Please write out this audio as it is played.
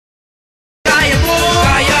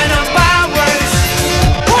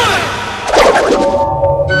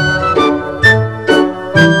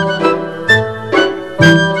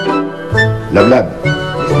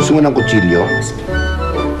mo ng kutsilyo?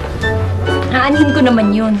 Aanhin ko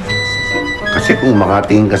naman yun. Kasi kung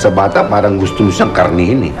makatingin ka sa bata, parang gusto mo siyang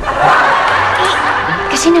karnihin eh.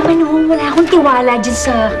 Kasi naman wala akong tiwala dyan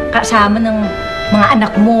sa kasama ng mga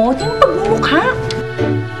anak mo. Ito yung pagmumukha.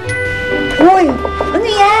 Uy, ano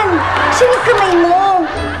yan? Sino yung kamay mo?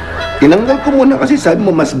 Tinanggal ko muna kasi sabi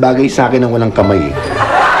mo mas bagay sa akin ang walang kamay eh.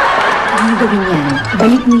 Ano gawin yan?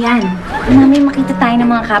 Balik mo yan. Mamaya makita tayo ng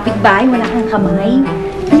mga kapitbahay, wala kang kamay.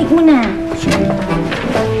 Balik mo na. Sige.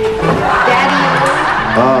 Daddy,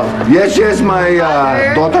 Yes, my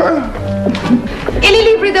daughter.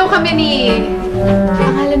 ililibre daw kami ni...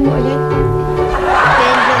 Pangalan mo ulit?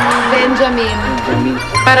 Benjamin.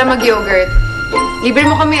 Para mag-yogurt. Libre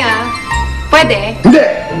mo kami, ah. Pwede?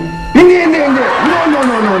 Hindi!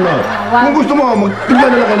 No. Kung gusto mo, magtigla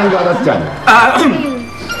na lang kayo ng gatas dyan.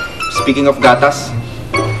 Speaking of gatas,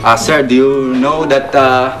 sir, do you know that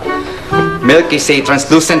milk is a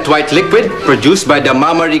translucent white liquid produced by the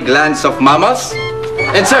mammary glands of mammals?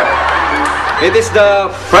 And sir, it is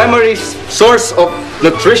the primary source of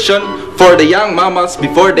nutrition for the young mammals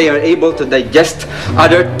before they are able to digest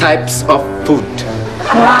other types of food.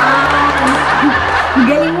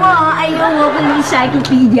 Galing mo, ayaw mo kung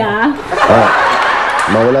encyclopedia.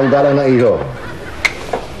 Mawalang galang na iho.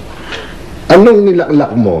 Anong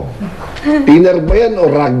nilaklak mo? Tiner ba yan o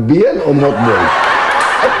rugby yan o mothball?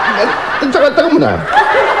 At saka taka mo na.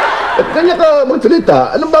 At kanya ka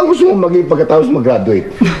magsalita, ano ba gusto mo maging pagkatapos mag-graduate?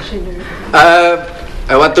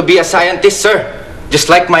 I want to be a scientist, sir. Just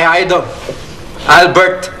like my idol,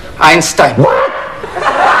 Albert Einstein. What?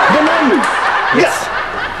 Ganun! Yes.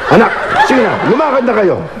 Anak, sige na, lumakad na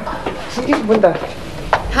kayo. Sige, punta.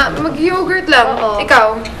 Ha? Mag-yogurt lang. Ikaw,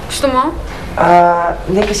 gusto mo?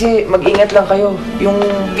 Hindi kasi mag-ingat lang kayo. Yung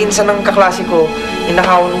pinsan ng kaklase ko,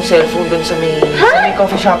 inakaw ng cellphone dun sa may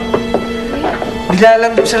coffee shop. Bigla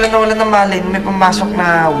lang sila nawalan ng malin, may pumasok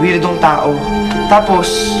na weirdong tao.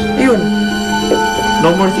 Tapos, ayun,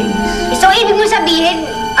 no more things. So, ibig mo sabihin,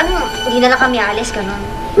 ano, hindi na lang kami alis, ganun?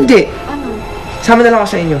 Hindi. Ano? Sama na lang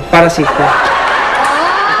ako sa inyo, para safe ka.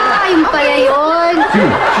 Ayun kaya yun.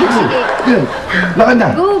 Sige. Lakad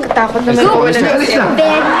na. Go. Takot na Go! Alis na!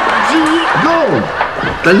 Benji. Go!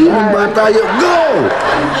 Talino ba tayo? Go!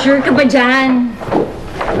 Sure ka ba dyan?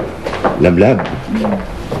 Lablab.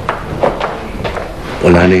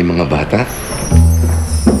 Wala na yung mga bata.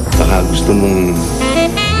 Baka gusto mong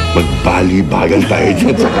magbali-bagan tayo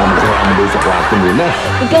dyan sa kama doon sa kwarto muna.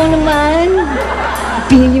 Ikaw naman.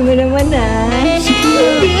 Pili mo naman,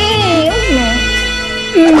 Hindi.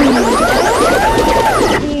 Huwag na.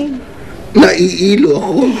 Naiilo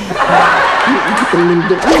ako. Iikot ang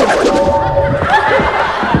mundo ko.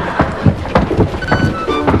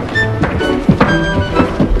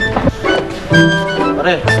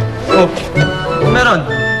 Pare. Oh. Meron?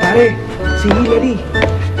 Pare, si Hillary.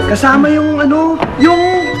 Kasama yung ano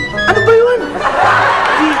ba yun?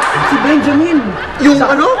 Si Benjamin. Yung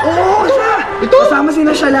ano? Oo, siya. Ito? Kasama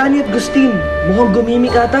sina Shalani at Gustin. Mukhang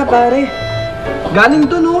gumimik ata, pare. Galing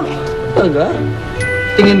dun, oh. Talaga?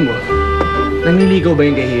 Tingin mo, nanliligaw ba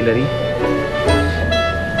yung kay Hillary?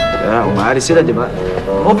 Kaya, umaaris sila, di ba?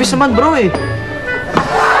 Obvious naman, bro, eh.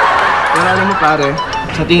 Pero alam mo, pare,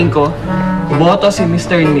 sa tingin ko, boto si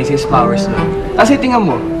Mr. and Mrs. Powers na. Kasi tingnan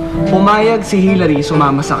mo, pumayag si Hillary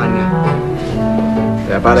sumama sa kanya.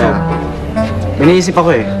 Kaya pare, may naisip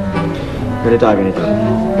ako eh. Ganito.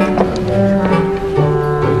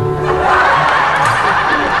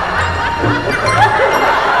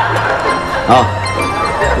 Oh,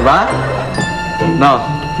 diba? No.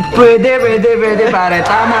 Pwede, pare.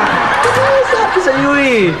 Tama. Sabi sa'yo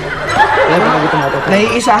eh.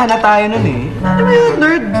 Naiisahan na tayo nun eh. Ano ba yun,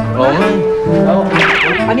 nerd? Oo.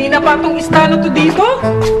 Kanina pa itong istalo to dito?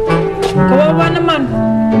 Kawawa naman.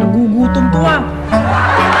 Nagugutom to ah.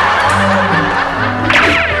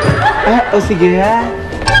 Sige ha.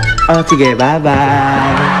 Sige,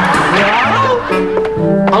 bye-bye. Wow!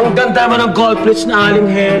 Ang ganda naman ng gold plates na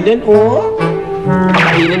Aling Helen, oh.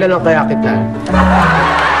 Pakainin na lang kaya kita.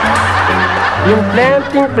 Yung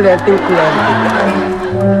planting.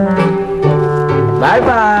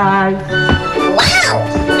 Bye-bye! Wow!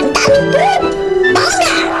 Ang daming bread!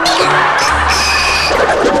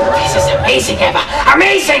 This is amazing, Eva!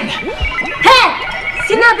 Amazing! He!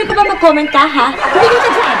 Sinabi ko ba mag-comment ka, ha? Tumigil ka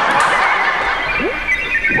dyan!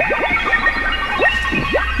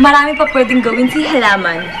 Marami pa pwedeng gawin si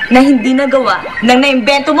halaman na hindi nagawa nang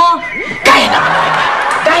naimbento mo. Kaya ng ano, Eva!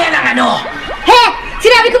 Kaya ng ano! He!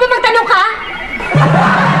 Sinabi ko ba magtanong ka?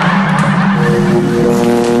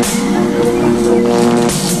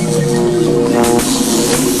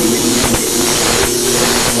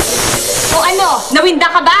 O ano? Nawinda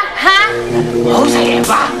ka ba?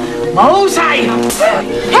 Mahusay!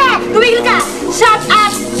 He! Tumigil ka! Shut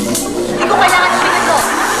up! Hindi ko kailangan tumigil ko.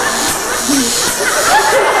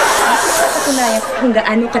 Patunayan kung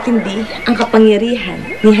gaano katindi ang kapangyarihan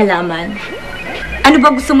ni halaman. Ano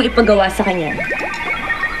ba gusto mo ipagawa sa kanya?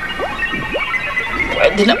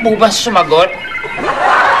 Pwede na po ba sumagot?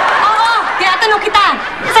 Oo! Tinatanong kita!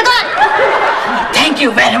 Sagot! Thank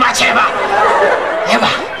you very much, Eva!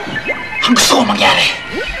 Eva, ang gusto ko mangyari,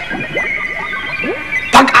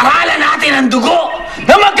 pag-aralan natin ang dugo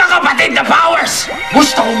ng magkakapatid na powers.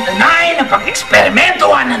 Gusto kong unahin ang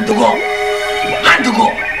pag-eksperimentuhan ng dugo. Ang dugo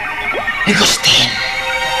ni Gustin.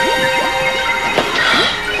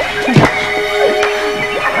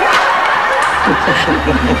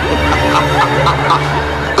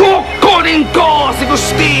 Kukunin ko si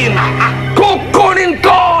Gustin! Kukunin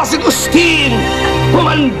ko si Gustin!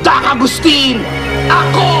 Humanda ka, Gustin!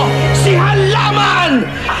 Ako si Halaman!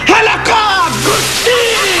 Halaka,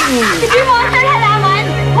 Gustin! Sige mo ang halaman!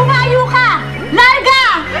 Humayo ka!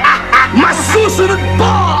 Larga! Masusunod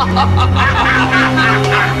po!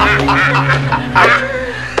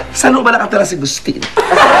 Saan mo ba nakatira si Gustin?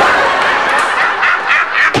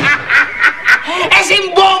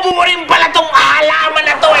 Simbobo mo rin pala tong halaman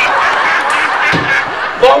na to eh!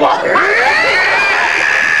 Bobo!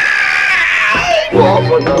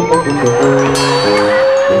 Bobo naman!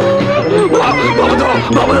 Bobo daw ako!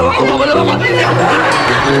 Bobo daw ako! Bobo daw ako!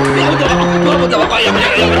 Bobo daw ako! Bobo daw ako!